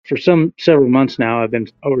for several months now, I've been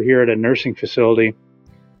over here at a nursing facility,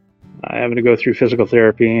 having to go through physical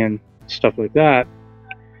therapy and stuff like that.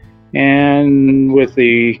 And with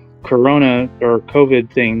the corona or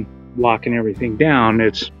COVID thing locking everything down,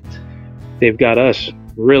 they've got us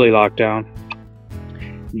really locked down.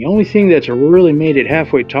 The only thing that's really made it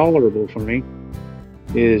halfway tolerable for me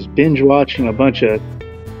is binge watching a bunch of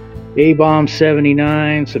A-Bomb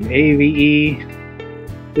 79, some AVE,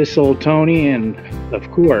 This Old Tony, and of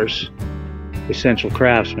course, Essential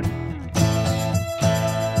Craftsman.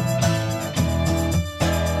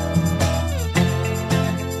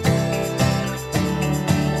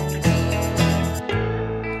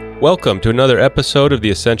 Welcome to another episode of the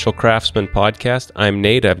Essential Craftsman podcast. I'm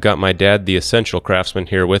Nate. I've got my dad, the Essential Craftsman,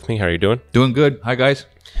 here with me. How are you doing? Doing good. Hi, guys.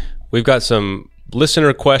 We've got some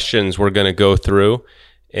listener questions we're going to go through,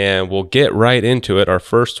 and we'll get right into it. Our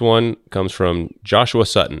first one comes from Joshua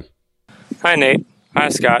Sutton. Hi, Nate. Hi,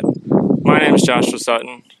 Scott. My name is Joshua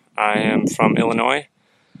Sutton. I am from Illinois.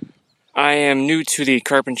 I am new to the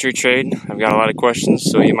carpentry trade. I've got a lot of questions,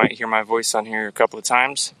 so you might hear my voice on here a couple of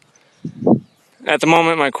times. At the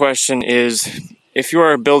moment, my question is, if you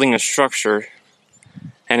are building a structure,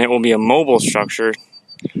 and it will be a mobile structure,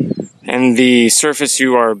 and the surface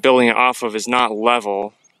you are building it off of is not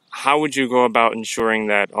level, how would you go about ensuring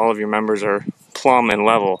that all of your members are plumb and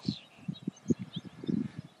level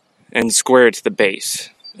and square to the base,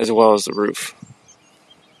 as well as the roof?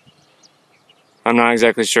 I'm not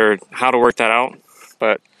exactly sure how to work that out,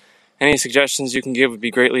 but any suggestions you can give would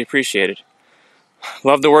be greatly appreciated.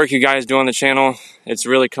 Love the work you guys do on the channel. It's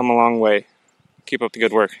really come a long way. Keep up the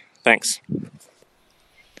good work. Thanks.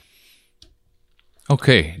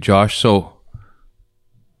 Okay, Josh, so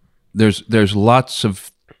there's lots of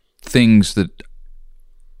things that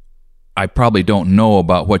I probably don't know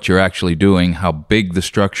about what you're actually doing, how big the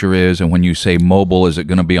structure is, and when you say mobile, is it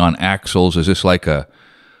going to be on axles? Is this like a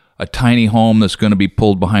tiny home that's going to be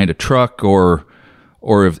pulled behind a truck, or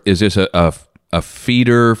is this a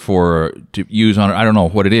feeder to use on it? I don't know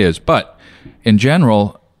what it is, but in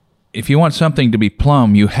general, if you want something to be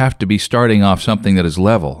plumb, you have to be starting off something that is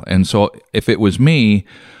level. And so if it was me,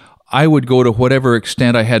 I would go to whatever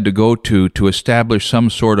extent I had to go to establish some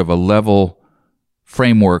sort of a level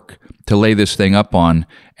framework to lay this thing up on,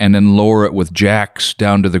 and then lower it with jacks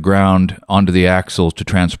down to the ground onto the axles to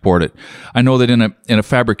transport it. I know that in a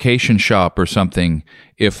fabrication shop or something,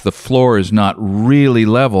 if the floor is not really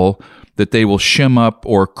level, that they will shim up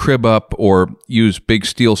or crib up or use big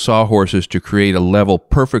steel sawhorses to create a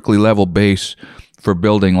perfectly level base for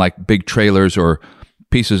building like big trailers or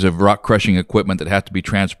pieces of rock crushing equipment that have to be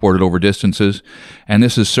transported over distances. And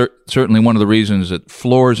this is certainly one of the reasons that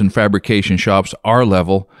floors in fabrication shops are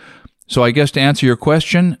level. So I guess to answer your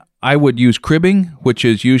question, I would use cribbing, which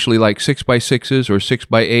is usually like 6x6s or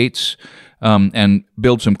 6x8s, and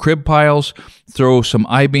build some crib piles, throw some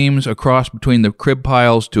I-beams across between the crib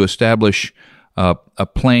piles to establish a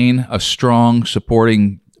plane, a strong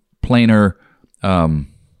supporting planar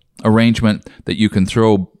arrangement that you can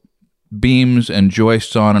throw beams and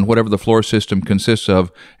joists on and whatever the floor system consists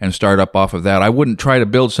of, and start up off of that. I wouldn't try to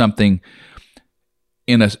build something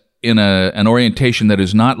in an orientation that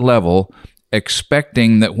is not level,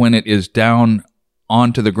 expecting that when it is down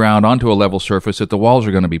onto the ground, onto a level surface, that the walls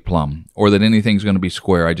are going to be plumb or that anything's going to be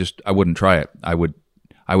square. I wouldn't try it. I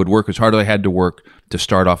would work as hard as I had to work to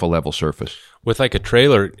start off a level surface. With like a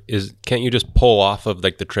trailer, can't you just pull off of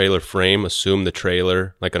like the trailer frame, assume the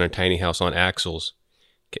trailer, like on a tiny house on axles?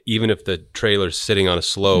 Even if the trailer's sitting on a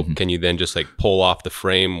slope, Can you then just like pull off the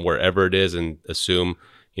frame wherever it is and assume,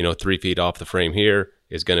 3 feet off the frame here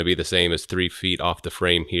is going to be the same as 3 feet off the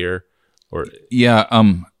frame here? Or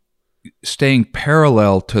staying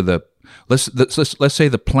parallel to the let's say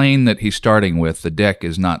the plane that he's starting with, the deck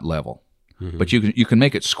is not level, but you can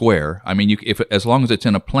make it square. I mean, as long as it's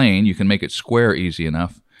in a plane, you can make it square easy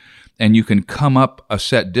enough, and you can come up a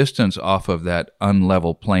set distance off of that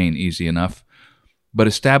unlevel plane easy enough. But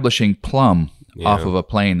establishing plumb off of a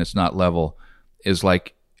plane that's not level is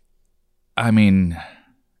like, I mean,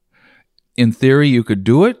 in theory, you could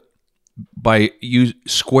do it by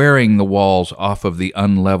squaring the walls off of the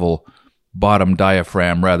unlevel bottom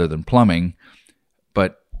diaphragm rather than plumbing,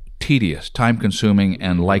 but tedious, time-consuming,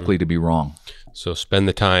 and likely to be wrong. So spend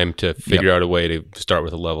the time to figure out a way to start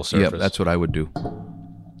with a level surface. Yeah, that's what I would do.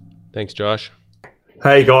 Thanks, Josh.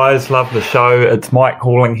 Hey guys, love the show. It's Mike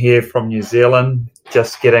calling here from New Zealand,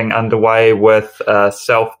 just getting underway with a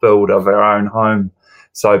self-build of our own home.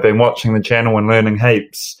 So I've been watching the channel and learning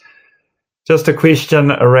heaps. Just a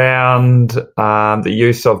question around the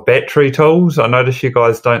use of battery tools. I notice you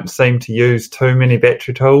guys don't seem to use too many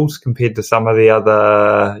battery tools compared to some of the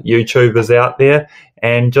other YouTubers out there,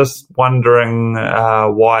 and just wondering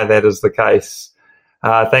why that is the case.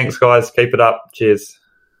 Thanks, guys. Keep it up. Cheers.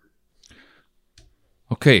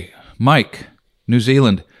 Okay, Mike, New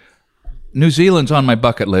Zealand. New Zealand's on my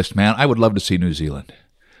bucket list, man. I would love to see New Zealand.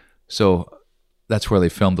 So that's where they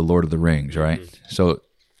filmed The Lord of the Rings, right? So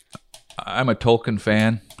I'm a Tolkien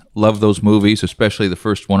fan. Love those movies, especially the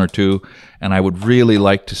first one or two, and I would really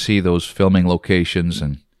like to see those filming locations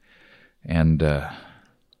and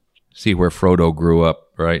see where Frodo grew up,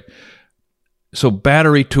 right? So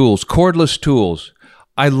battery tools, cordless tools.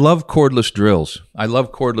 I love cordless drills. I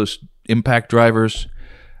love cordless impact drivers.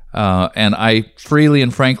 And I freely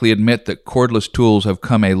and frankly admit that cordless tools have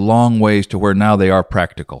come a long ways to where now they are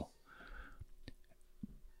practical.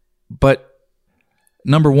 But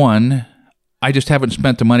number one, I just haven't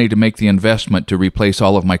spent the money to make the investment to replace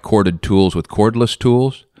all of my corded tools with cordless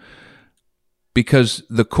tools, because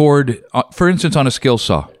the cord, for instance, on a skill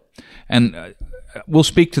saw, and we'll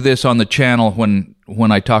speak to this on the channel when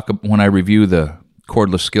I review the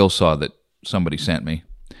cordless skill saw that somebody sent me.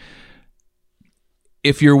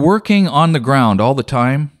 If you're working on the ground all the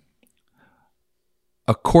time,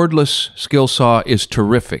 a cordless skill saw is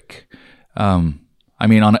terrific.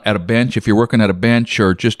 At a bench, if you're working at a bench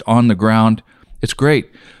or just on the ground, it's great.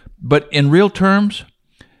 But in real terms,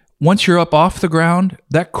 once you're up off the ground,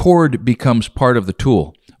 that cord becomes part of the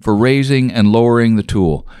tool for raising and lowering the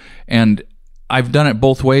tool. And I've done it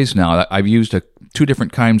both ways now. I've used two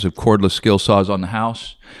different kinds of cordless skill saws on the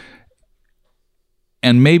house.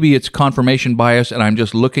 And maybe it's confirmation bias, and I'm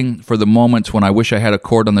just looking for the moments when I wish I had a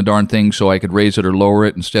cord on the darn thing so I could raise it or lower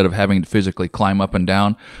it instead of having to physically climb up and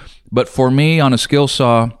down. But for me, on a skill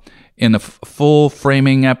saw, in a full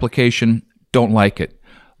framing application, don't like it.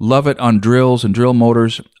 Love it on drills and drill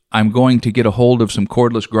motors. I'm going to get a hold of some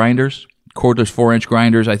cordless grinders, cordless 4-inch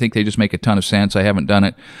grinders. I think they just make a ton of sense. I haven't done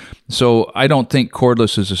it. So I don't think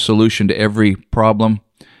cordless is a solution to every problem.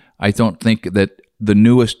 I don't think that the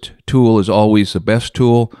newest tool is always the best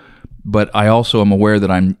tool, but I also am aware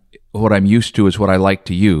that what I'm used to is what I like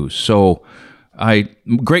to use. So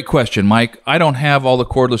great question, Mike. I don't have all the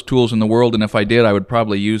cordless tools in the world, and if I did, I would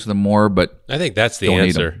probably use them more, but I think that's the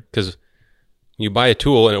answer, because you buy a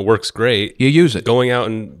tool and it works great. You use it. Going out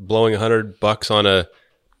and blowing $100 on a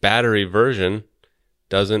battery version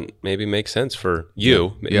doesn't maybe make sense for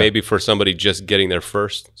you. Yeah. Maybe for somebody just getting their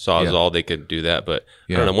first Sawzall, they could do that, but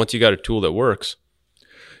I don't know, once you got a tool that works.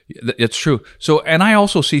 It's true. So, and I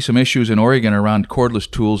also see some issues in Oregon around cordless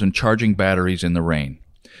tools and charging batteries in the rain.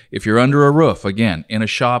 If you're under a roof, again, in a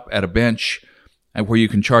shop, at a bench, where you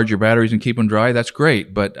can charge your batteries and keep them dry, that's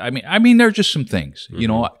great. But I mean, there are just some things, you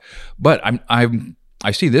know. But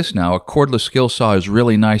I see this now. A cordless skill saw is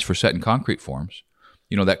really nice for setting concrete forms.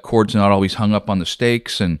 You know, that cord's not always hung up on the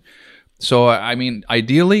stakes, and so I mean,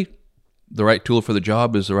 ideally, the right tool for the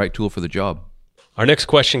job is the right tool for the job. Our next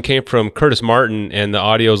question came from Curtis Martin, and the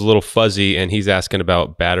audio is a little fuzzy, and he's asking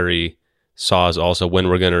about battery saws also, when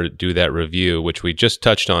we're going to do that review, which we just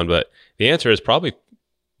touched on, but the answer is probably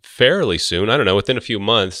fairly soon. I don't know, within a few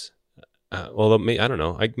months. I don't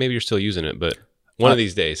know. Maybe you're still using it, but one of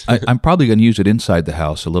these days. I'm probably going to use it inside the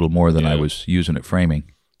house a little more than I was using it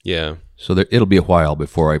framing. Yeah. So it'll be a while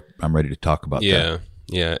before I'm ready to talk about that.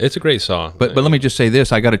 Yeah, it's a great saw. But let me just say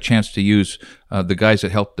this. I got a chance to use, the guys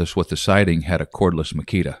that helped us with the siding had a cordless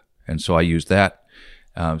Makita, and so I used that.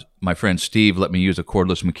 My friend Steve let me use a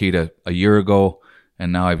cordless Makita a year ago,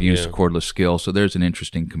 and now I've used a cordless Skill, so there's an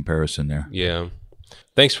interesting comparison there. Yeah.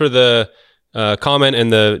 Thanks for the comment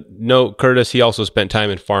and the note, Curtis. He also spent time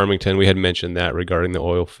in Farmington. We had mentioned that regarding the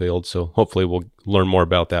oil field, so hopefully we'll learn more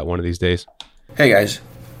about that one of these days. Hey, guys.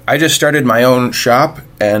 I just started my own shop,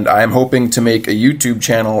 and I'm hoping to make a YouTube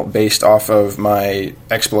channel based off of my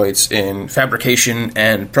exploits in fabrication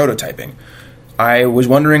and prototyping. I was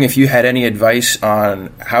wondering if you had any advice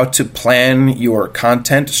on how to plan your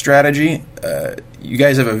content strategy. You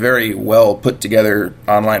guys have a very well put together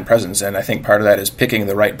online presence, and I think part of that is picking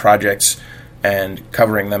the right projects and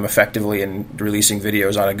covering them effectively and releasing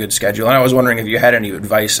videos on a good schedule. And I was wondering if you had any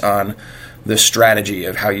advice on the strategy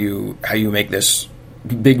of how you make this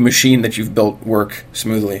big machine that you've built work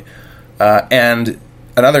smoothly. And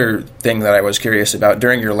another thing that I was curious about,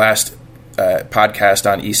 during your last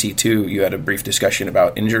podcast on EC2, you had a brief discussion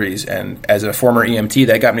about injuries, and as a former EMT,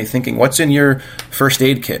 that got me thinking, what's in your first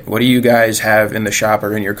aid kit? What do you guys have in the shop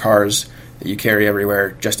or in your cars that you carry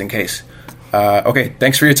everywhere just in case? Okay,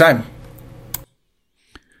 thanks for your time.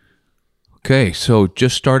 Okay, so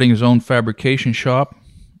just starting his own fabrication shop.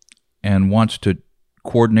 and wants to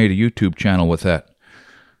coordinate a YouTube channel with that.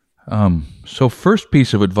 So first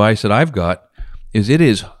piece of advice that I've got is it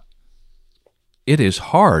is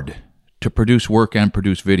hard to produce work and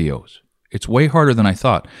produce videos. It's way harder than I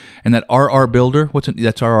thought. And that RR Builder,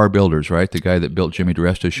 that's RR Builders, right? The guy that built Jimmy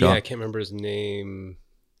DiResta's shop. Yeah, I can't remember his name,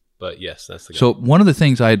 but yes, that's the guy. So one of the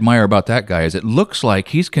things I admire about that guy is it looks like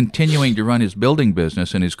he's continuing to run his building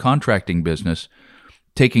business and his contracting business,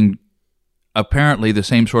 taking apparently the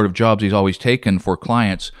same sort of jobs he's always taken for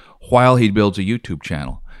clients while he builds a YouTube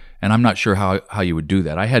channel. And I'm not sure how you would do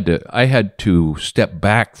that. I had to step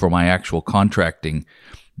back from my actual contracting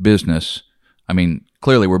business. I mean,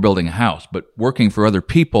 clearly we're building a house, but working for other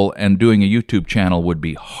people and doing a YouTube channel would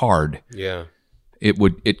be hard. Yeah.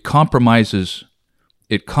 It compromises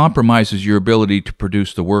your ability to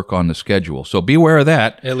produce the work on the schedule. So be aware of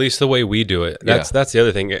that. At least the way we do it. That's the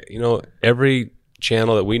other thing. You know, every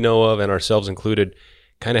channel that we know of, and ourselves included,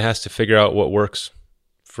 kind of has to figure out what works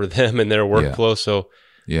for them and their workflow. Yeah. So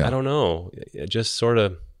I don't know. Just sort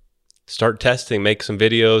of start testing, make some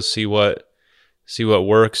videos, see what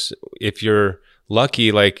works. If you're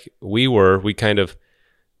lucky, like we kind of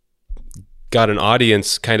got an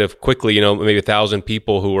audience kind of quickly, you know, maybe 1,000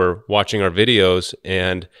 people who were watching our videos,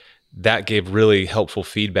 and that gave really helpful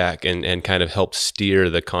feedback and kind of helped steer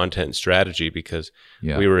the content strategy, because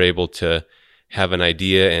we were able to have an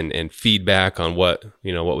idea and feedback on what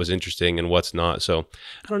was interesting and what's not. So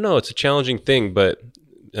I don't know, it's a challenging thing, but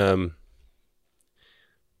I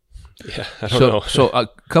don't know. So a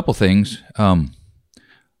couple things.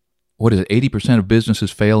 What is it? 80% of businesses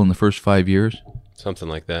fail in the first 5 years? Something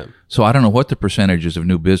like that. So I don't know what the percentages of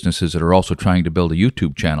new businesses that are also trying to build a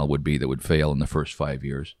YouTube channel would be that would fail in the first 5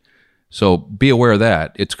 years. So be aware of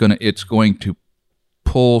that. It's going to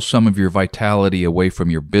pull some of your vitality away from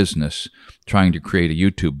your business trying to create a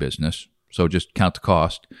YouTube business. So just count the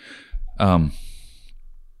cost. The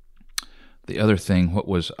other thing, what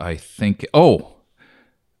was I thinking?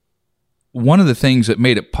 One of the things that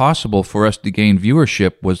made it possible for us to gain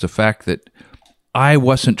viewership was the fact that I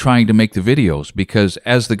wasn't trying to make the videos, because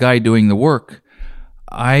as the guy doing the work,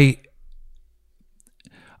 I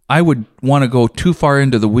would want to go too far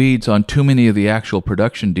into the weeds on too many of the actual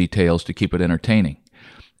production details to keep it entertaining.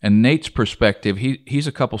 And Nate's perspective, he's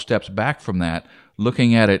a couple steps back from that,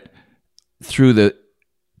 looking at it through the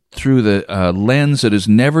lens that is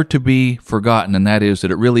never to be forgotten, and that is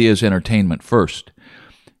that it really is entertainment first.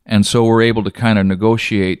 And so we're able to kind of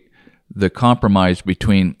negotiate the compromise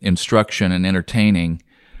between instruction and entertaining.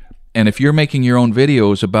 And if you're making your own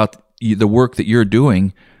videos about the work that you're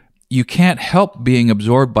doing, you can't help being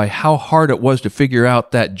absorbed by how hard it was to figure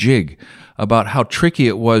out that jig, about how tricky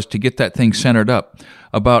it was to get that thing centered up,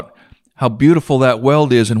 about how beautiful that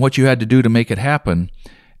weld is and what you had to do to make it happen.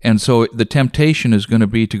 And so the temptation is going to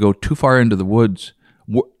be to go too far into the weeds,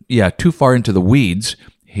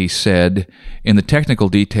 he said, in the technical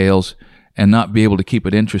details, and not be able to keep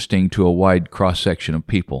it interesting to a wide cross-section of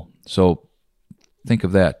people. So think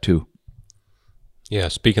of that too. Yeah,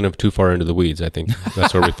 speaking of too far into the weeds, I think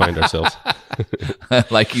that's where we find ourselves.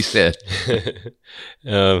 Like you said.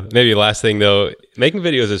 Maybe last thing though, making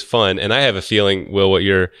videos is fun, and I have a feeling, Will, what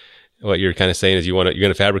you're kind of saying is you're going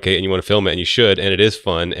to fabricate and you want to film it, and you should, and it is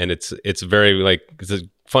fun, and it's very it's a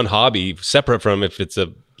fun hobby separate from if it's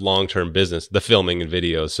a long-term business, the filming and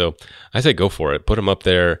videos. So I say go for it. Put them up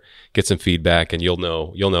there, get some feedback, and you'll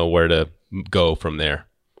know where to go from there.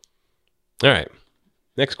 All right.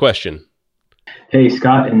 Next question. Hey,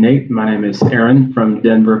 Scott and Nate. My name is Aaron from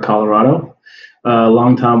Denver, Colorado.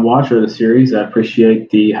 Longtime watcher of the series. I appreciate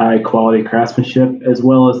the high-quality craftsmanship as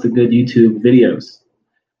well as the good YouTube videos.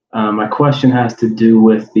 My question has to do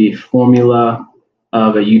with the formula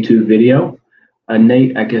of a YouTube video.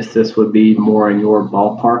 Nate, I guess this would be more in your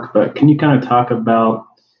ballpark, but can you kind of talk about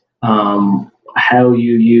how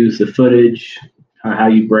you use the footage, how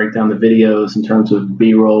you break down the videos in terms of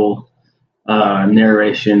B-roll,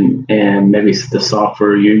 narration, and maybe the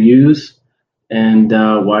software you use, and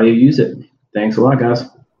why you use it? Thanks a lot, guys.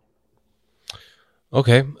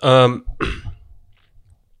 Okay.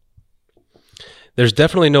 There's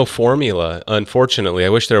definitely no formula, unfortunately. I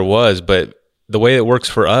wish there was, but the way it works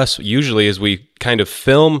for us usually is we kind of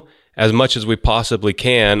film as much as we possibly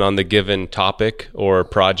can on the given topic or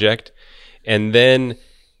project. And then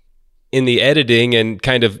in the editing and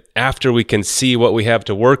kind of after we can see what we have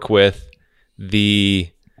to work with, the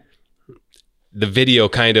video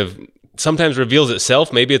kind of sometimes reveals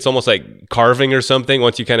itself. Maybe it's almost like carving or something.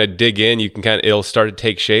 Once you kind of dig in, it'll start to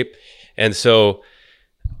take shape. And so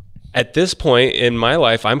At this point in my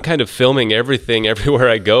life, I'm kind of filming everything everywhere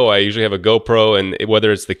I go. I usually have a GoPro, and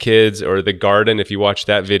whether it's the kids or the garden, if you watch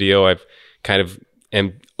that video, I've kind of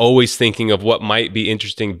am always thinking of what might be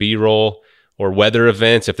interesting B-roll or weather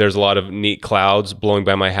events. If there's a lot of neat clouds blowing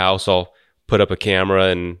by my house, I'll put up a camera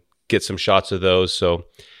and get some shots of those. So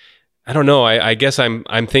I don't know. I guess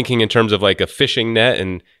I'm thinking in terms of like a fishing net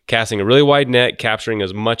and casting a really wide net, capturing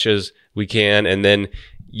as much as we can, and then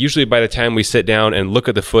usually by the time we sit down and look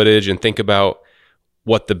at the footage and think about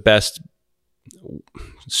what the best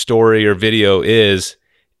story or video is,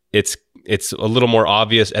 it's a little more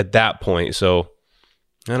obvious at that point. So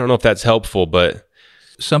I don't know if that's helpful, but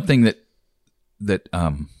something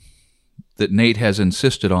that Nate has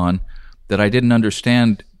insisted on that I didn't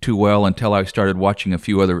understand too well until I started watching a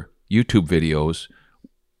few other YouTube videos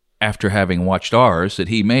after having watched ours that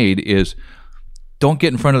he made is don't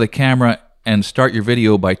get in front of the camera and start your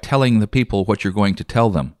video by telling the people what you're going to tell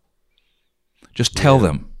them. Just tell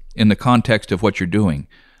them in the context of what you're doing.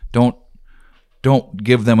 Don't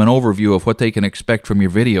give them an overview of what they can expect from your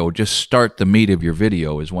video. Just start the meat of your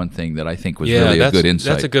video is one thing that I think was really a good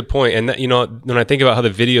insight. That's a good point. And that, when I think about how the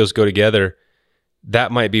videos go together,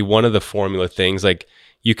 that might be one of the formula things. Like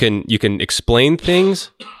you can explain things,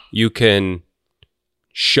 you can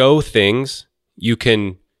show things, you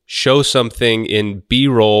can show something in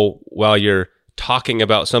B-roll while you're talking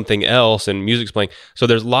about something else and music's playing. So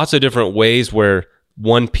there's lots of different ways where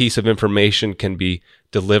one piece of information can be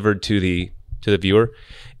delivered to the viewer.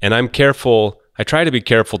 And I try to be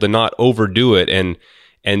careful to not overdo it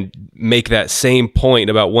and make that same point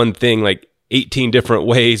about one thing like 18 different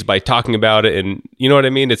ways by talking about it. And you know what I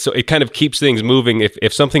mean? It kind of keeps things moving.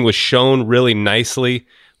 If something was shown really nicely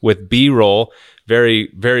with B-roll,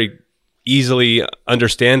 very, very easily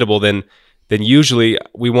understandable, then usually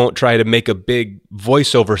we won't try to make a big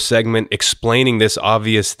voiceover segment explaining this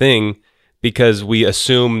obvious thing because we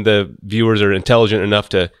assume the viewers are intelligent enough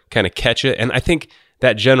to kind of catch it. And I think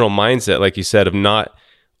that general mindset, like you said, of not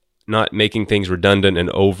making things redundant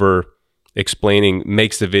and over explaining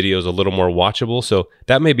makes the videos a little more watchable. So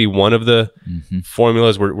that may be one of the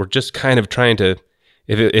formulas. We're just kind of trying to,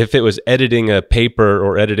 if it was editing a paper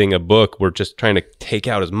or editing a book, we're just trying to take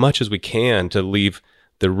out as much as we can to leave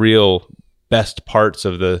the real best parts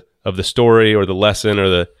of the story or the lesson or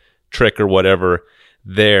the trick or whatever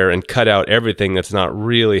there and cut out everything that's not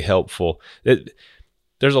really helpful.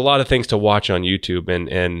 There's a lot of things to watch on YouTube,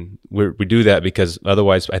 and we do that because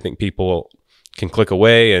otherwise I think people can click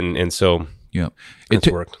away, and so yeah,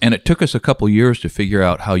 worked. And it took us a couple years to figure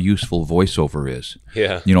out how useful voiceover is.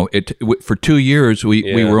 Yeah, for 2 years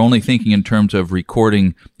we were only thinking in terms of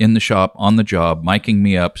recording in the shop on the job, miking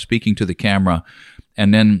me up, speaking to the camera,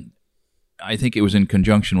 and then I think it was in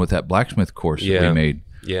conjunction with that blacksmith course that we made.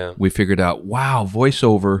 Yeah, we figured out, wow,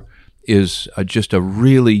 voiceover is just a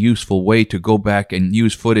really useful way to go back and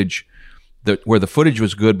use footage where the footage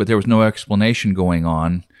was good, but there was no explanation going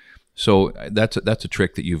on. So that's a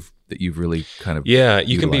trick that you've really kind of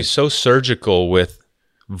you can be so surgical with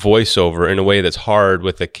voiceover in a way that's hard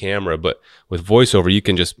with the camera, but with voiceover you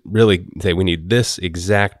can just really say we need this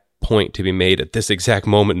exact point to be made at this exact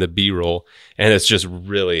moment in the B-roll, and it's just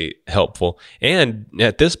really helpful. And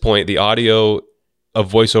at this point, the audio of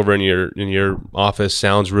voiceover in your office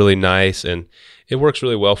sounds really nice, and it works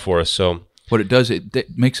really well for us. So what it does, it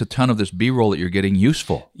makes a ton of this B-roll that you're getting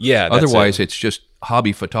useful. Yeah. Otherwise, it's just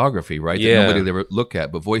hobby photography, right? Yeah. That nobody would ever look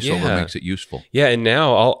at, but voiceover makes it useful. Yeah, and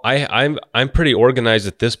now I'm pretty organized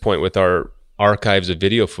at this point with our archives of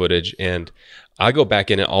video footage, and I go back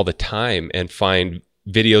in it all the time and find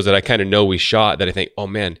videos that I kind of know we shot that I think, oh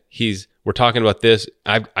man, we're talking about this.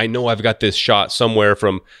 I know I've got this shot somewhere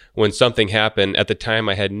from when something happened. At the time,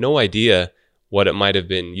 I had no idea what it might have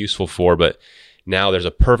been useful for, but now there's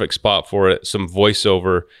a perfect spot for it. Some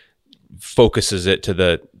voiceover focuses it to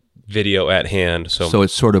the video at hand. So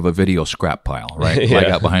it's sort of a video scrap pile, right? Like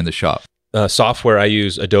out behind the shop. Software, I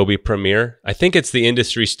use Adobe Premiere. I think it's the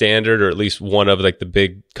industry standard, or at least one of like the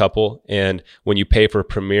big couple. And when you pay for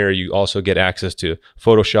Premiere, you also get access to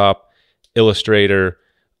Photoshop, Illustrator,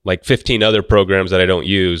 like 15 other programs that I don't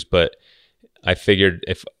use. But I figured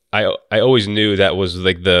if I always knew that was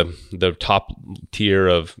like the top tier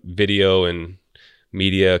of video and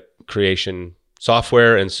media creation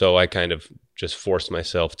software, and so I kind of just forced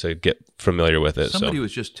myself to get familiar with it. Somebody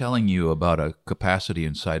was just telling you about a capacity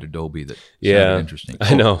inside Adobe that sounded interesting.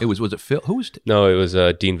 I know. Was it Phil? Who was? No, it was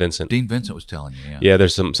Dean Vincent. Dean Vincent was telling you. Yeah,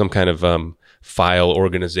 there's some kind of file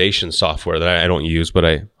organization software that I don't use,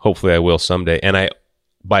 but hopefully I will someday. And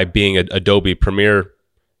by being an Adobe Premiere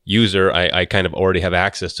user, I kind of already have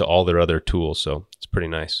access to all their other tools, so it's pretty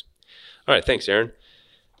nice. All right, thanks, Aaron.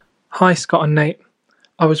 Hi, Scott and Nate.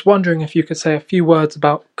 I was wondering if you could say a few words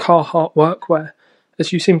about Carhartt workwear,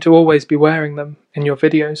 as you seem to always be wearing them in your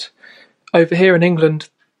videos. Over here in England,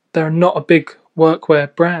 they're not a big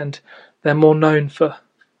workwear brand. They're more known for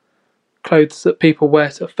clothes that people wear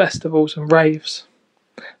to festivals and raves.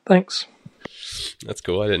 Thanks. That's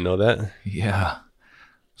cool. I didn't know that. Yeah.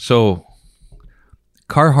 So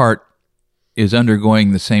Carhartt is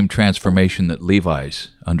undergoing the same transformation that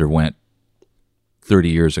Levi's underwent 30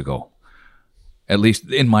 years ago, at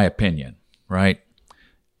least in my opinion, right?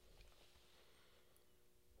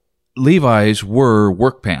 Levi's were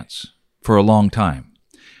work pants for a long time,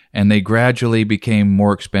 and they gradually became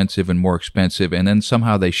more expensive, and then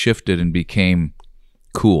somehow they shifted and became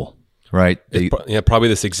cool, right? Probably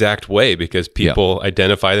this exact way, because people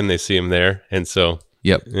identify them, they see them there, and so...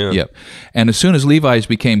 Yep. And as soon as Levi's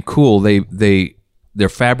became cool, their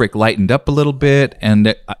fabric lightened up a little bit,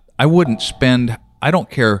 and I wouldn't spend... I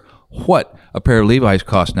don't care what a pair of Levi's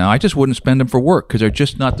cost now. I just wouldn't spend them for work because they're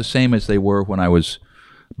just not the same as they were when I was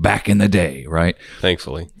back in the day, right?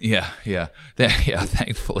 Thankfully. Yeah,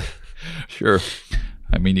 thankfully. Sure.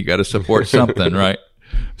 I mean, you got to support something, right?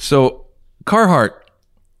 So Carhartt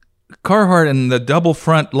and the double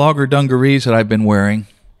front logger dungarees that I've been wearing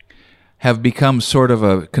have become sort of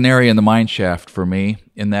a canary in the mine shaft for me,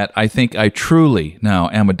 in that I think I truly now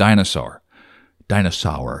am a dinosaur.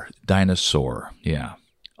 Yeah.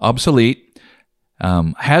 Obsolete,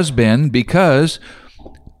 has been, because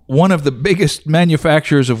one of the biggest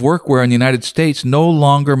manufacturers of workwear in the United States no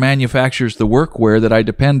longer manufactures the workwear that I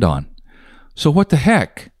depend on. So what the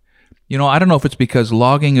heck? I don't know if it's because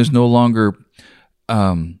logging is no longer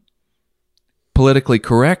politically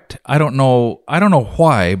correct. I don't know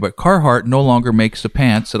why, but Carhartt no longer makes the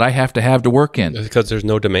pants that I have to work in. It's because there's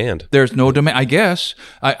no demand. There's no demand, I guess.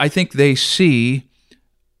 I think they see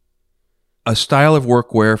a style of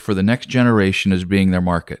workwear for the next generation as being their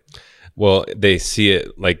market. Well, they see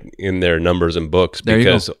it like in their numbers and books,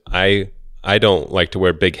 because I don't like to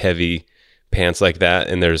wear big, heavy pants like that,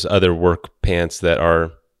 and there's other work pants that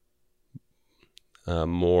are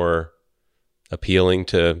more appealing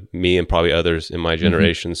to me and probably others in my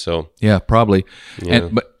generation. So yeah, probably. Yeah.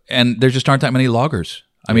 And there just aren't that many loggers.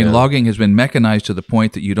 I mean, logging has been mechanized to the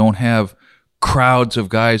point that you don't have crowds of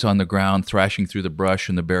guys on the ground thrashing through the brush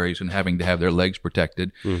and the berries and having to have their legs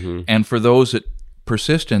protected. Mm-hmm. And for those that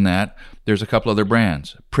persist in that, there's a couple other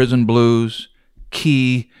brands: Prison Blues,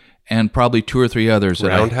 Key, and probably two or three others.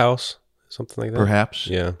 Roundhouse, something like that. Perhaps.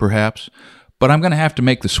 Yeah. Perhaps. But I'm going to have to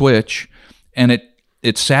make the switch, and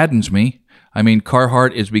it saddens me. I mean,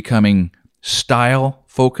 Carhartt is becoming style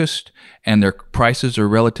focused, and their prices are,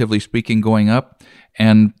 relatively speaking, going up,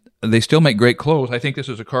 and they still make great clothes. I think this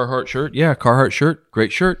is a Carhartt shirt. Yeah, Carhartt shirt,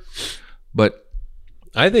 great shirt. But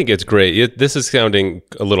I think it's great. This is sounding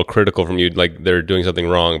a little critical from you, like they're doing something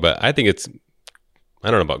wrong, but I think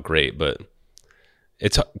I don't know about great, but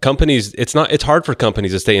it's hard for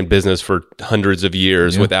companies to stay in business for hundreds of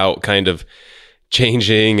years without kind of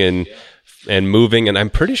changing and moving. And I'm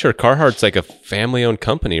pretty sure Carhartt's like a family-owned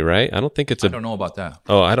company, right? I don't know about that.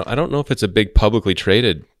 Oh, I don't know if it's a big publicly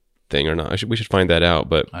traded thing or not. We should find that out.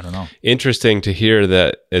 But I don't know. Interesting to hear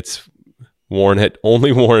that it's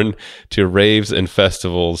only worn to raves and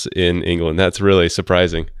festivals in England. That's really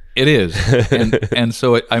surprising. It is, and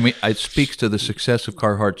so it speaks to the success of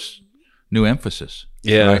Carhartt's new emphasis.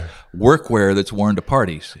 Yeah, right? Workwear that's worn to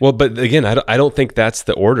parties. Well, but again, I don't think that's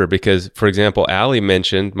the order, because, for example, Allie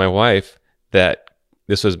mentioned, my wife, that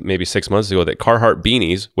this was maybe 6 months ago, that Carhartt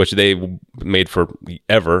beanies, which they made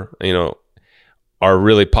forever, are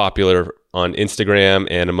really popular on Instagram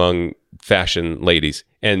and among fashion ladies.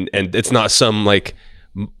 And it's not some like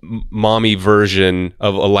mommy version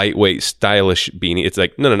of a lightweight, stylish beanie. It's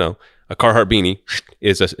like, no. A Carhartt beanie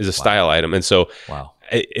is a style item. And so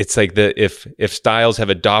it's like if styles have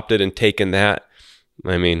adopted and taken that,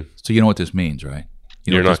 I mean. So you know what this means, right?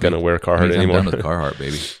 You're not going to wear Carhartt anymore. I'm done with Carhartt,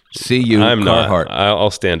 baby. See you, I'm Carhartt. Not.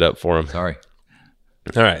 I'll stand up for him. Sorry.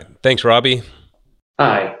 All right. Thanks, Robbie.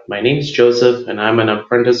 Hi, my name is Joseph, and I'm an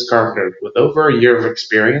apprentice carpenter with over a year of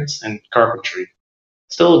experience in carpentry.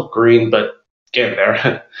 Still green, but getting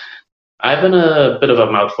there. I have a bit of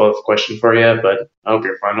a mouthful of question for you, but I hope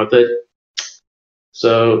you're fine with it.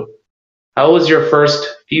 So, how was your first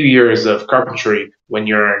few years of carpentry when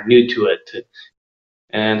you're new to it?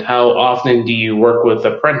 And how often do you work with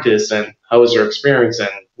apprentice, and how was your experience, and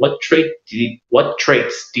what traits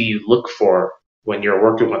do you look for when you're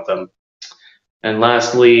working with them? And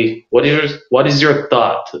lastly, what is your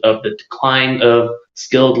thought of the decline of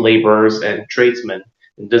skilled laborers and tradesmen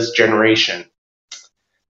in this generation?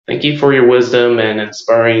 Thank you for your wisdom and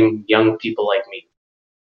inspiring young people like me.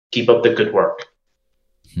 Keep up the good work.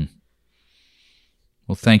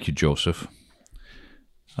 Well, thank you, Joseph.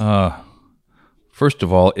 First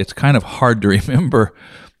of all, it's kind of hard to remember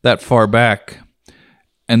that far back.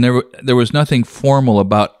 And there was nothing formal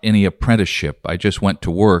about any apprenticeship. I just went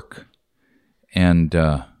to work and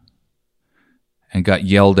got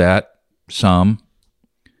yelled at some,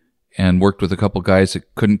 and worked with a couple guys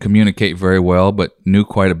that couldn't communicate very well but knew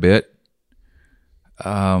quite a bit.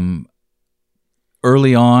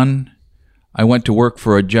 Early on, I went to work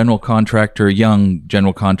for a general contractor, a young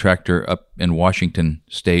general contractor up in Washington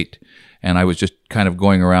State, and I was just kind of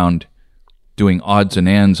going around doing odds and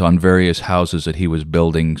ends on various houses that he was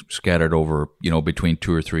building, scattered over, between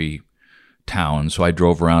 2 or 3 towns. So I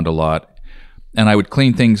drove around a lot, and I would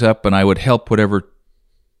clean things up, and I would help whatever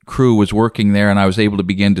crew was working there, and I was able to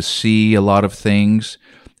begin to see a lot of things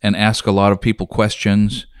and ask a lot of people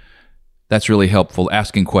questions. That's really helpful.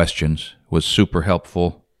 Asking questions was super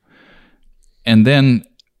helpful. And then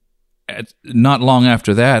not long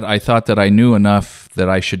after that, I thought that I knew enough that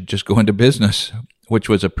I should just go into business, which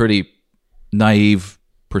was a pretty naive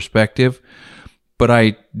perspective. But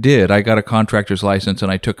I did. I got a contractor's license,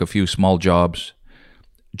 and I took a few small jobs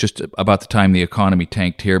just about the time the economy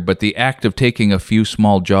tanked here. But the act of taking a few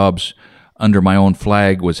small jobs under my own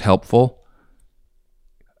flag was helpful.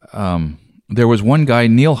 There was one guy,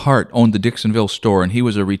 Neil Hart, owned the Dixonville store, and he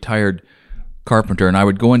was a retired carpenter. And I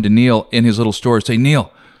would go into Neil in his little store and say,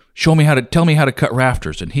 "Neil, tell me how to cut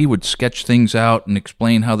rafters." And he would sketch things out and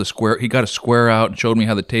explain how he got a square out and showed me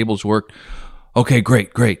how the tables worked. Okay,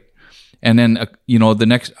 great. And then, the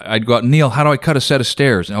next, I'd go out, "Neil, how do I cut a set of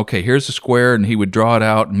stairs?" And, okay, here's the square, and he would draw it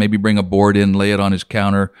out and maybe bring a board in, lay it on his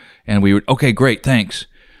counter, and we would, okay, great, thanks.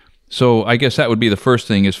 So I guess that would be the first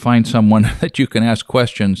thing, is find someone that you can ask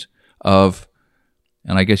questions of,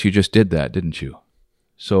 and I guess you just did that, didn't you?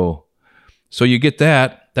 So you get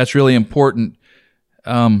that. That's really important.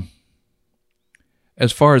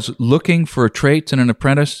 As far as looking for traits in an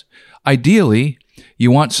apprentice, ideally,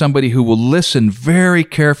 you want somebody who will listen very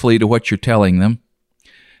carefully to what you're telling them,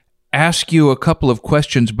 ask you a couple of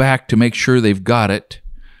questions back to make sure they've got it,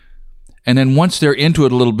 and then once they're into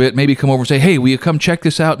it a little bit, maybe come over and say, "Hey, will you come check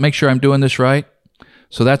this out, make sure I'm doing this right?"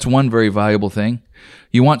 So that's one very valuable thing.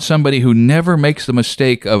 You want somebody who never makes the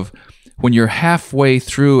mistake of, when you're halfway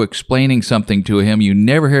through explaining something to him, you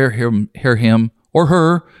never hear him or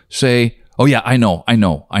her say, "Oh yeah, I know."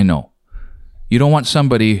 You don't want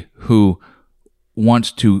somebody who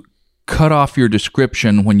wants to cut off your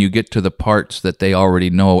description when you get to the parts that they already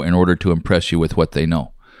know in order to impress you with what they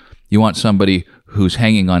know. You want somebody who's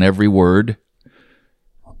hanging on every word.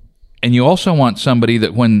 And you also want somebody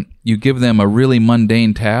that when you give them a really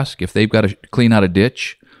mundane task, if they've got to clean out a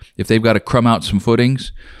ditch, if they've got to crumb out some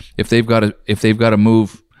footings, if they've got to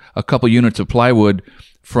move a couple units of plywood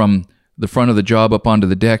from the front of the job up onto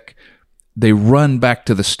the deck, they run back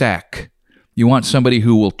to the stack. You want somebody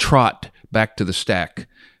who will trot back to the stack,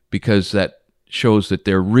 because that shows that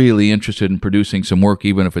they're really interested in producing some work,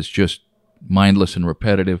 even if it's just mindless and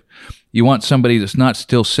repetitive. You want somebody that's not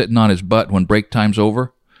still sitting on his butt when break time's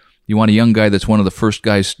over. You want a young guy that's one of the first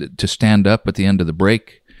guys to stand up at the end of the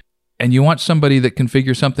break. And you want somebody that can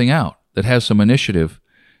figure something out, that has some initiative,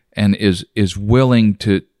 and is willing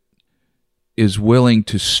to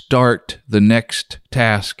start the next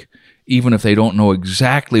task. Even if they don't know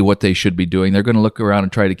exactly what they should be doing, they're going to look around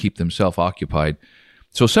and try to keep themselves occupied.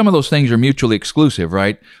 So some of those things are mutually exclusive,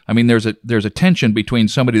 right? I mean, there's a tension between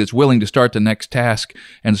somebody that's willing to start the next task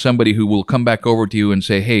and somebody who will come back over to you and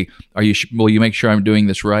say, "Hey, will you make sure I'm doing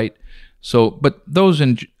this right?" So, but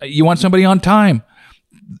you want somebody on time.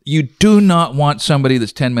 You do not want somebody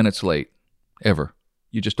that's 10 minutes late, ever.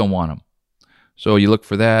 You just don't want them. So you look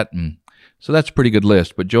for that, and so that's a pretty good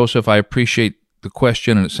list. But Joseph, I appreciate the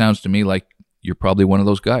question, and it sounds to me like you're probably one of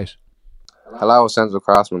those guys. Hello, Central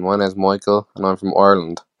Craftsman. My name's Michael, and I'm from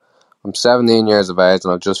Ireland. I'm 17 years of age,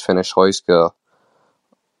 and I've just finished high school.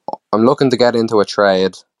 I'm looking to get into a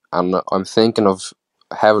trade, and I'm thinking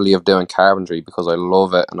heavily of doing carpentry because I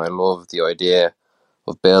love it, and I love the idea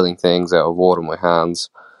of building things out of wood in my hands.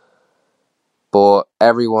 But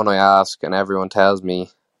everyone I ask, and everyone tells me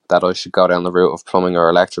that I should go down the route of plumbing or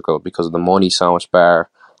electrical because the money's so much better,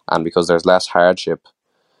 and because there's less hardship.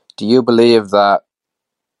 Do you believe that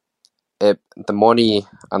the money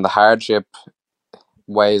and the hardship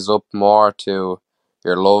weighs up more to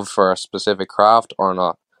your love for a specific craft or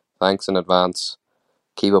not? Thanks in advance.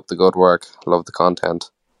 Keep up the good work. Love the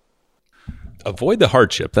content. Avoid the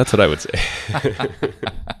hardship. That's what I would say.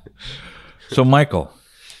 So, Michael,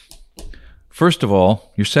 first of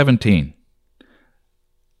all, you're 17.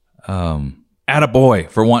 Attaboy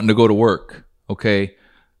for wanting to go to work, okay?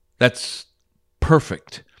 That's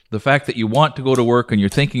perfect. The fact that you want to go to work and you're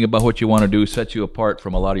thinking about what you want to do sets you apart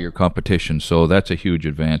from a lot of your competition. So that's a huge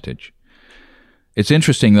advantage. It's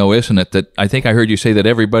interesting, though, isn't it, that I think I heard you say that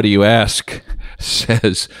everybody you ask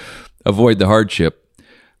says avoid the hardship.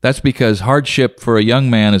 That's because hardship for a young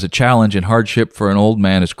man is a challenge and hardship for an old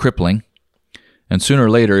man is crippling. And sooner or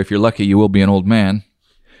later, if you're lucky, you will be an old man.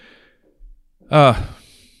 But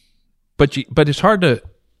it's hard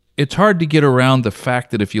to get around the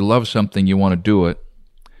fact that if you love something, you want to do it.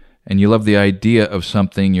 And you love the idea of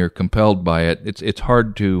something, you're compelled by it. It's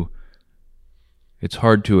hard to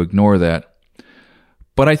ignore that.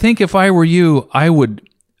 But I think if I were you, I would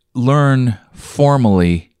learn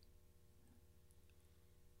formally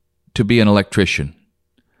to be an electrician.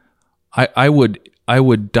 I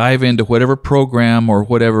would dive into whatever program or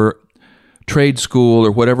whatever trade school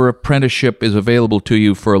or whatever apprenticeship is available to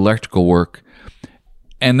you for electrical work,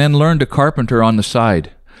 and then learn to carpenter on the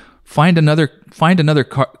side. Find another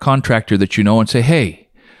contractor that you know and say, hey,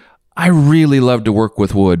 I really love to work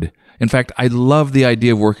with wood. In fact, I love the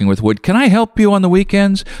idea of working with wood. Can I help you on the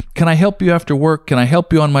weekends? Can I help you after work? Can I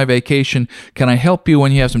help you on my vacation? Can I help you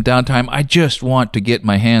when you have some downtime? I just want to get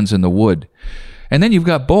my hands in the wood. And then you've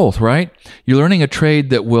got both, right? You're learning a trade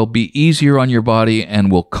that will be easier on your body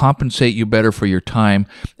and will compensate you better for your time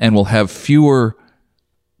and will have fewer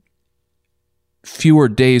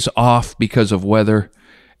days off because of weather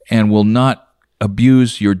and will not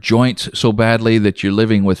abuse your joints so badly that you're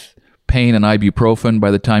living with pain and ibuprofen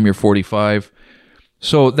by the time you're 45.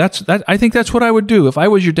 So I think that's what I would do. If I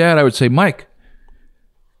was your dad, I would say, Mike,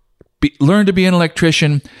 learn to be an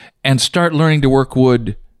electrician and start learning to work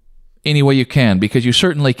wood any way you can, because you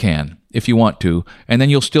certainly can if you want to. And then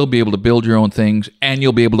you'll still be able to build your own things and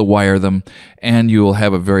you'll be able to wire them and you'll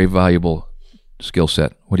have a very valuable skill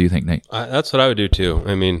set. What do you think, Nate? That's what I would do too.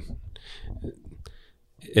 I mean,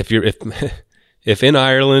 if in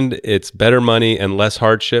Ireland it's better money and less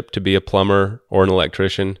hardship to be a plumber or an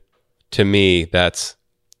electrician, to me,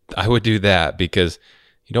 I would do that, because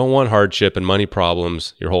you don't want hardship and money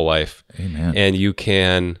problems your whole life. Amen. And you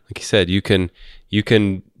can, like you said, you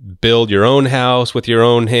can build your own house with your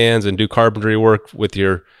own hands and do carpentry work with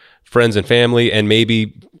your friends and family and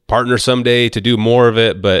maybe partner someday to do more of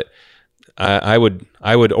it. But I would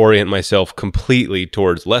orient myself completely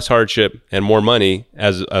towards less hardship and more money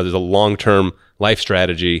as a long-term life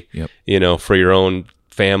strategy, Yep. For your own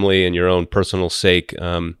family and your own personal sake,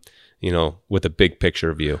 with a big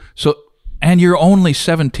picture view. So, and you're only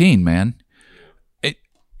 17, man.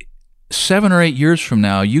 7 or 8 years from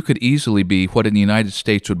now, you could easily be what in the United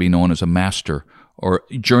States would be known as a master or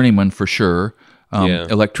journeyman for sure,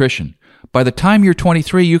 electrician. By the time you're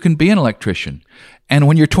 23, you can be an electrician. And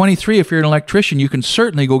when you're 23, if you're an electrician, you can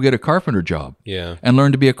certainly go get a carpenter job and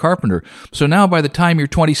learn to be a carpenter. So now by the time you're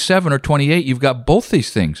 27 or 28, you've got both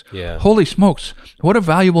these things. Yeah. Holy smokes, what a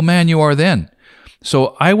valuable man you are then.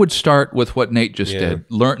 So I would start with what Nate just did.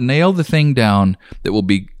 Nail the thing down that will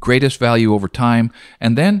be greatest value over time,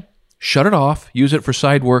 and then shut it off, use it for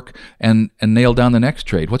side work, and nail down the next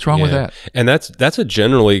trade. What's wrong with that? And that's a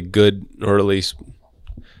generally good, or at least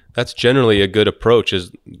that's generally a good approach,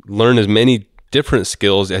 is learn as many different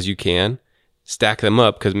skills as you can, stack them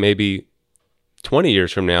up, because maybe 20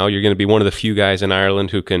 years from now, you're going to be one of the few guys in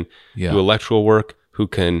Ireland who can do electrical work, who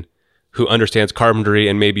understands carpentry,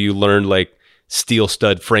 and maybe you learned like steel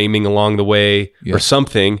stud framing along the way or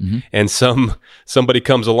something, and somebody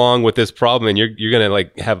comes along with this problem, and you're going to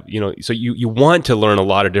like have, so you want to learn a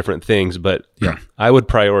lot of different things, but I would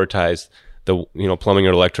prioritize the, plumbing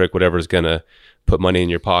or electric, whatever is going to put money in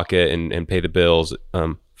your pocket and pay the bills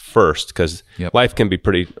first, because life can be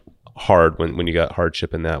pretty hard when you got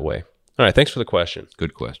hardship in that way. All right, thanks for the question.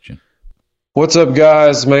 Good question. What's up,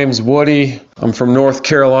 guys? My name's Woody. I'm from North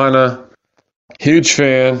Carolina. Huge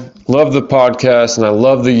fan. Love the podcast, and I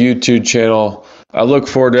love the YouTube channel. I look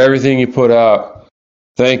forward to everything you put out.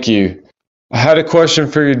 Thank you. I had a question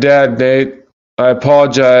for your dad, Nate. I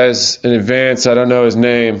apologize in advance. I don't know his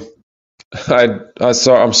name.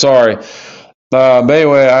 I'm sorry. But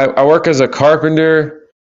anyway, I work as a carpenter.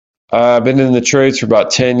 I've been in the trades for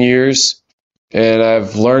about 10 years, and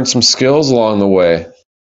I've learned some skills along the way.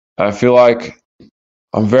 I feel like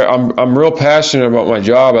I'm real passionate about my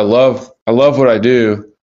job. I love what I do,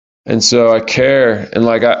 and so I care. And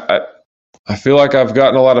like I feel like I've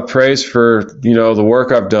gotten a lot of praise for the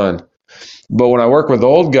work I've done. But when I work with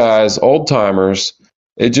old guys, old timers,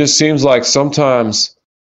 it just seems like sometimes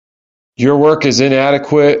your work is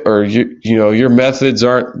inadequate, or your methods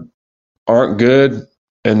aren't good.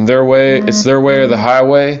 And it's their way or the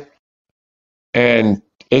highway. And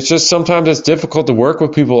it's just sometimes it's difficult to work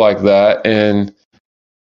with people like that. And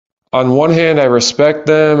on one hand, I respect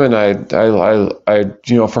them, and I,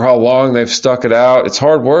 for how long they've stuck it out. It's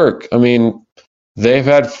hard work. I mean, they've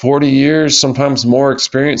had 40 years, sometimes more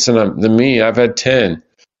experience than me. I've had 10.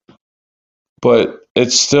 But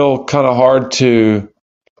it's still kind of hard to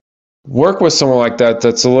work with someone like that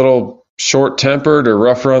that's a little short-tempered or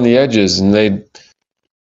rough around the edges, and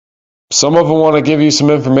some of them want to give you some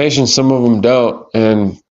information, some of them don't.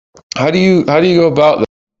 And how do you go about that?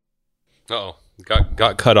 Oh,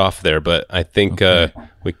 got cut off there, but I think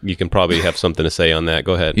you can probably have something to say on that.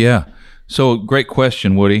 Go ahead. Yeah. So great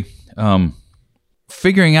question, Woody.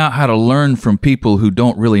 Figuring out how to learn from people who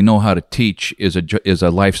don't really know how to teach is a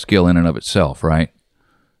life skill in and of itself, right?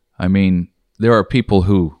 I mean, there are people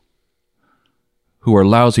who are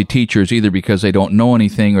lousy teachers either because they don't know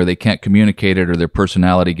anything or they can't communicate it or their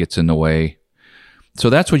personality gets in the way. So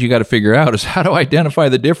that's what you got to figure out, is how to identify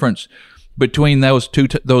the difference between those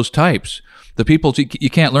those types. The people you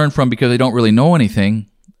can't learn from because they don't really know anything,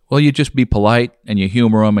 well, you just be polite and you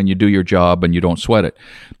humor them and you do your job and you don't sweat it.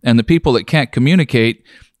 And the people that can't communicate,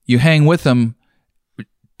 you hang with them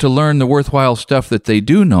to learn the worthwhile stuff that they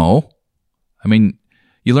do know. I mean,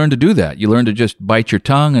 you learn to do that. You learn to just bite your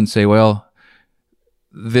tongue and say, well,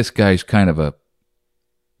 this guy's kind of a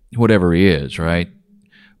whatever he is, right?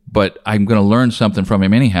 But I'm going to learn something from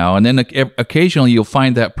him anyhow. And then occasionally you'll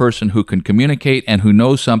find that person who can communicate and who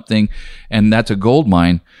knows something, and that's a gold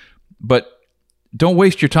mine. But don't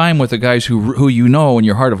waste your time with the guys who you know in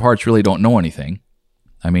your heart of hearts really don't know anything.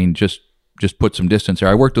 I mean, just put some distance there.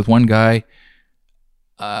 I worked with one guy.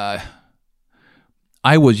 I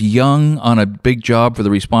was young on a big job for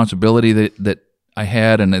the responsibility that I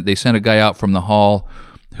had, and they sent a guy out from the hall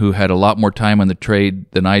who had a lot more time in the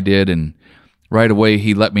trade than I did, and right away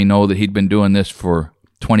he let me know that he'd been doing this for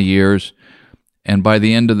 20 years, and by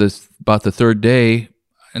the end of about the third day,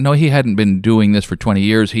 no, he hadn't been doing this for 20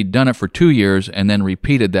 years. He'd done it for 2 years and then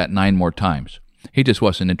repeated that 9 more times. He just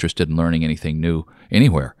wasn't interested in learning anything new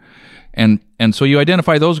anywhere. And so you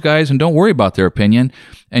identify those guys and don't worry about their opinion.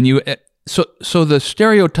 And so the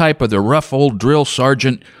stereotype of the rough old drill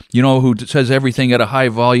sergeant, who says everything at a high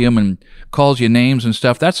volume and calls you names and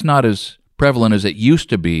stuff, that's not as prevalent as it used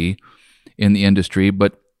to be in the industry,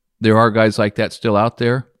 but there are guys like that still out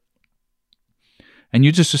there. And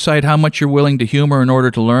you just decide how much you're willing to humor in order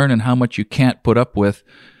to learn and how much you can't put up with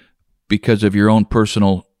because of your own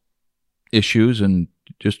personal issues, and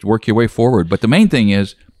just work your way forward. But the main thing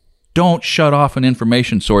is, don't shut off an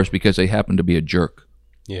information source because they happen to be a jerk.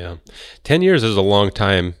 Yeah. 10 years is a long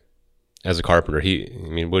time as a carpenter.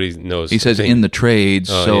 Woody knows. He says in the trades,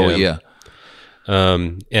 yeah.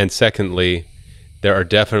 And secondly, there are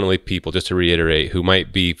definitely people, just to reiterate, who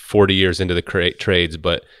might be 40 years into the trades,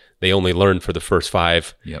 but they only learned for the first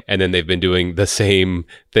 5, and then they've been doing the same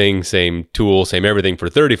thing, same tool, same everything for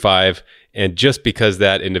 35. And just because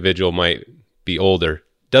that individual might be older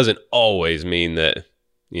doesn't always mean that,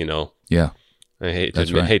 Yeah, I hate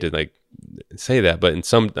to say that,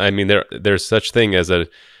 but there's such thing as a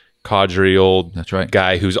cadre old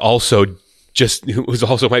guy who's also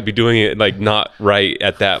might be doing it not right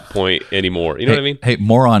at that point anymore. You know what I mean? Hey,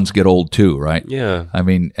 morons get old too, right? Yeah. I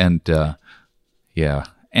mean, yeah.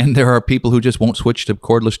 And there are people who just won't switch to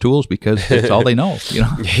cordless tools because that's all they know,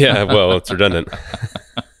 Yeah, well, it's redundant.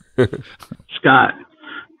 Scott,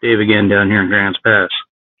 Dave again down here in Grants Pass.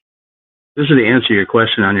 This is the answer to your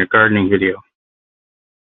question on your gardening video.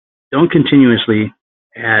 Don't continuously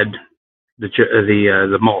add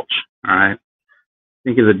the mulch, all right?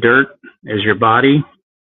 Think of the dirt as your body,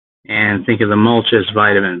 and think of the mulch as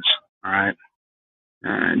vitamins, all right?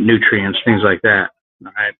 Nutrients, things like that,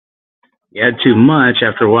 all right? You add too much,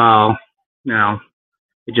 after a while,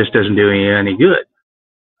 it just doesn't do you any good.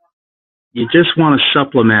 You just want to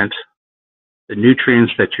supplement the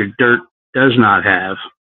nutrients that your dirt does not have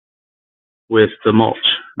with the mulch,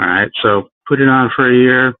 all right? So put it on for a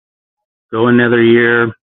year, go another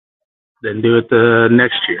year, then do it the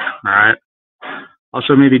next year, all right?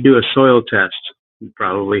 Also, maybe do a soil test. It'd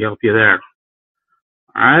probably help you there,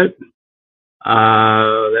 all right?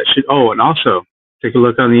 And also, take a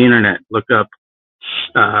look on the internet. Look up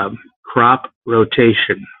crop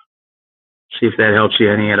rotation. See if that helps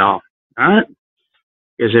you any at all. All right?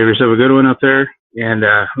 You guys have yourself a good one up there. And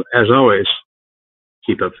as always,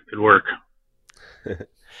 keep up the good work.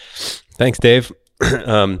 Thanks, Dave.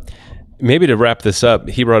 Maybe to wrap this up,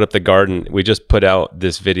 he brought up the garden. We just put out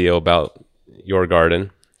this video about your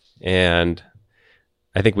garden. And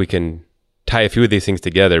I think we can tie a few of these things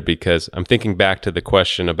together, because I'm thinking back to the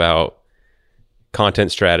question about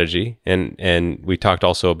content strategy, and we talked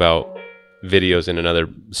also about videos in another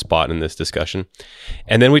spot in this discussion.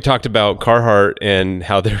 And then we talked about Carhartt and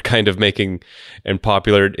how they're kind of making and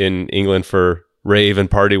popular in England for rave and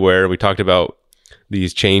party wear. We talked about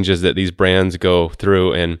these changes that these brands go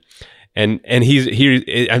through, and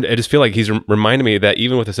I just feel like he's reminding me that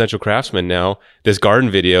even with Essential Craftsman now, this garden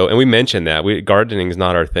video, and we mentioned that gardening is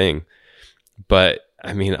not our thing, but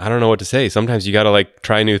I mean, I don't know what to say. Sometimes you got to like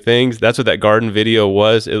try new things. That's what that garden video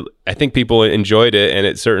was. I think people enjoyed it, and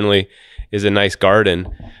it certainly is a nice garden,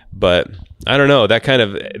 but I don't know,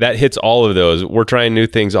 that hits all of those. We're trying new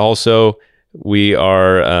things. Also, we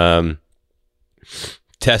are,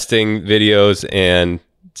 testing videos, and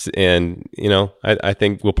you know, I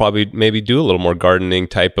think we'll probably maybe do a little more gardening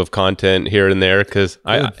type of content here and there, because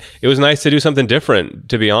it was nice to do something different,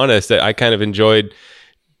 to be honest. I kind of enjoyed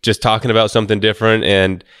just talking about something different,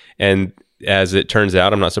 and as it turns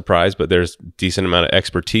out, I'm not surprised, but there's decent amount of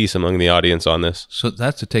expertise among the audience on this. So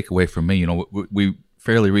that's a takeaway from me. You know, we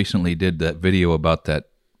fairly recently did that video about that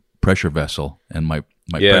pressure vessel and my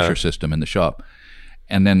pressure system in the shop,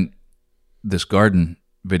 and then this garden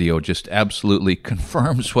video just absolutely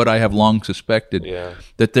confirms what I have long suspected,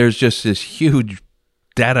 that there's just this huge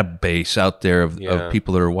database out there of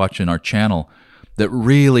people that are watching our channel that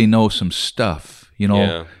really know some stuff, you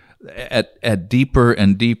know, at deeper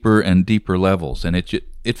and deeper and deeper levels. And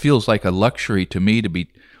it feels like a luxury to me to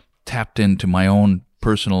be tapped into my own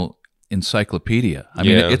personal encyclopedia. I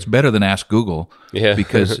mean, it's better than Ask Google,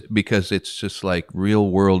 because it's just like real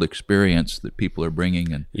world experience that people are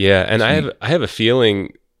bringing. And I have a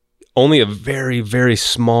feeling only a very, very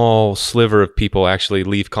small sliver of people actually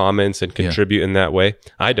leave comments and contribute in that way.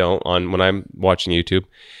 I don't when I'm watching YouTube,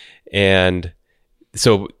 and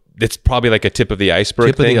so it's probably like a tip of the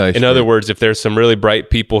iceberg thing. In other words, if there's some really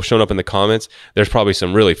bright people showing up in the comments, there's probably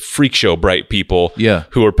some really freak show bright people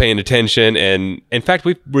who are paying attention. And in fact,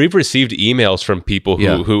 we've received emails from people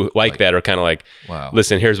who like that, or kind of like, wow,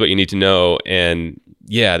 listen, here's what you need to know. And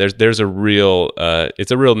there's a real,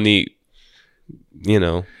 it's a real neat, you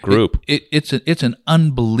know, group. It's an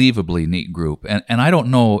unbelievably neat group. And I don't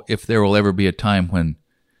know if there will ever be a time when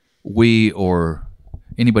we or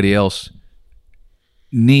anybody else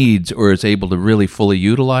needs or is able to really fully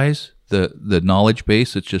utilize the knowledge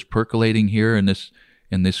base that's just percolating here in this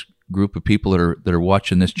group of people that are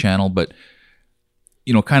watching this channel. But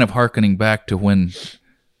you know, kind of hearkening back to when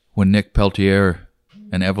Nick Peltier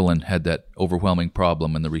and Evelyn had that overwhelming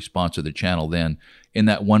problem, and the response of the channel then in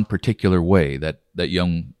that one particular way, that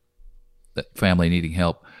family needing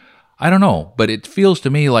help. I don't know, but it feels to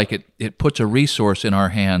me like it puts a resource in our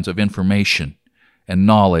hands of information and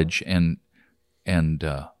knowledge, and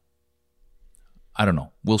I don't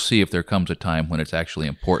know. We'll see if there comes a time when it's actually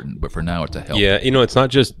important, but for now it's a help. Yeah, you know, it's not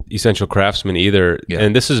just Essential Craftsman either. Yeah.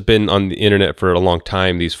 And this has been on the internet for a long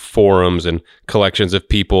time, these forums and collections of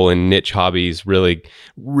people in niche hobbies really,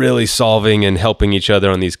 really solving and helping each other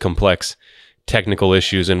on these complex technical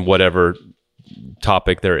issues in whatever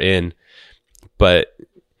topic they're in. But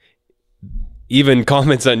even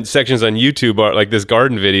comments on sections on YouTube are like, this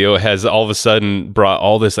garden video has all of a sudden brought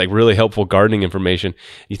all this like really helpful gardening information.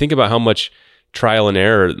 You think about how much trial and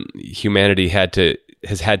error humanity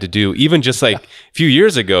has had to do. Even just like a few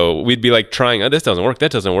years ago, we'd be like trying, this doesn't work, that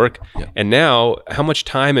doesn't work. Yeah. And now how much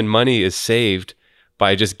time and money is saved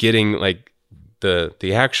by just getting like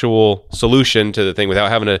the actual solution to the thing without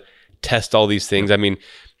having to test all these things. I mean,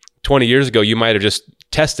 20 years ago, you might have just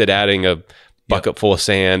tested adding a bucket full of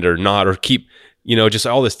sand or not, or keep, you know, just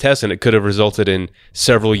all this tests, and it could have resulted in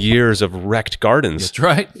several years of wrecked gardens. That's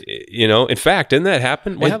right. You know, in fact, didn't that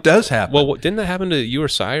happen? It does happen. Well, didn't that happen to you or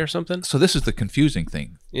Cy or something? So this is the confusing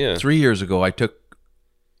thing. Yeah. 3 years ago, I took,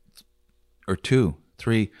 or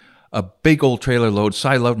 3, a big old trailer load.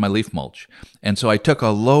 Cy loved my leaf mulch. And so I took a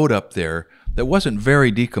load up there that wasn't very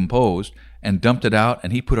decomposed and dumped it out,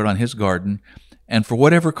 and he put it on his garden. And for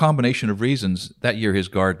whatever combination of reasons, that year his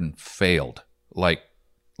garden failed. Like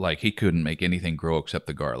he couldn't make anything grow except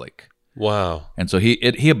the garlic. Wow. And so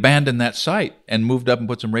he abandoned that site and moved up and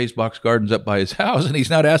put some raised box gardens up by his house, and he's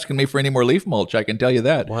not asking me for any more leaf mulch, I can tell you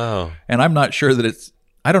that. Wow. And I'm not sure that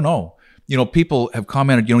I don't know. You know, people have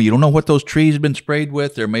commented, you know, you don't know what those trees have been sprayed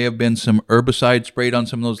with. There may have been some herbicide sprayed on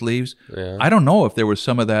some of those leaves. Yeah. I don't know if there was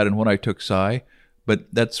some of that in what I took Cy, but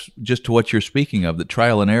that's just to what you're speaking of. The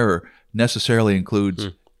trial and error necessarily includes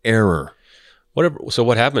error. So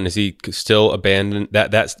what happened? Is he still abandoned?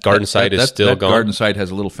 That garden site is still gone? That garden site has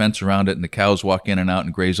a little fence around it, and the cows walk in and out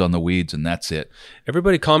and graze on the weeds, and that's it.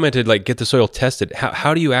 Everybody commented, like, get the soil tested.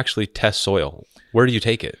 How do you actually test soil? Where do you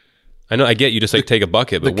take it? I know, I get you just like take a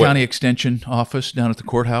bucket. But the county extension office down at the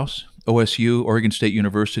courthouse, OSU, Oregon State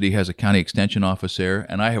University, has a county extension office there,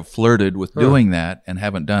 and I have flirted with doing that and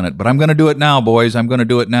haven't done it. But I'm going to do it now, boys. I'm going to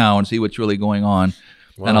do it now and see what's really going on.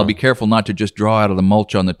 Wow. And I'll be careful not to just draw out of the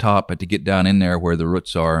mulch on the top, but to get down in there where the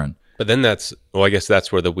roots are. But then I guess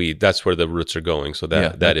that's where that's where the roots are going. So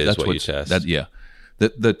that is what you test.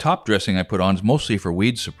 The top dressing I put on is mostly for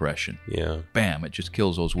weed suppression. Yeah. Bam, it just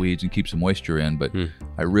kills those weeds and keeps the moisture in. But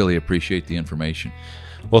I really appreciate the information.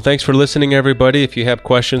 Well, thanks for listening, everybody. If you have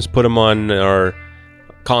questions, put them on our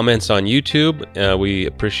comments on YouTube. We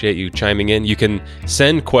appreciate you chiming in. You can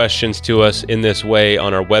send questions to us in this way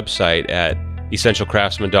on our website at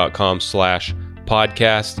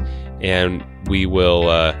essentialcraftsman.com/podcast, and we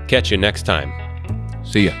will catch you next time.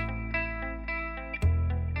 See ya.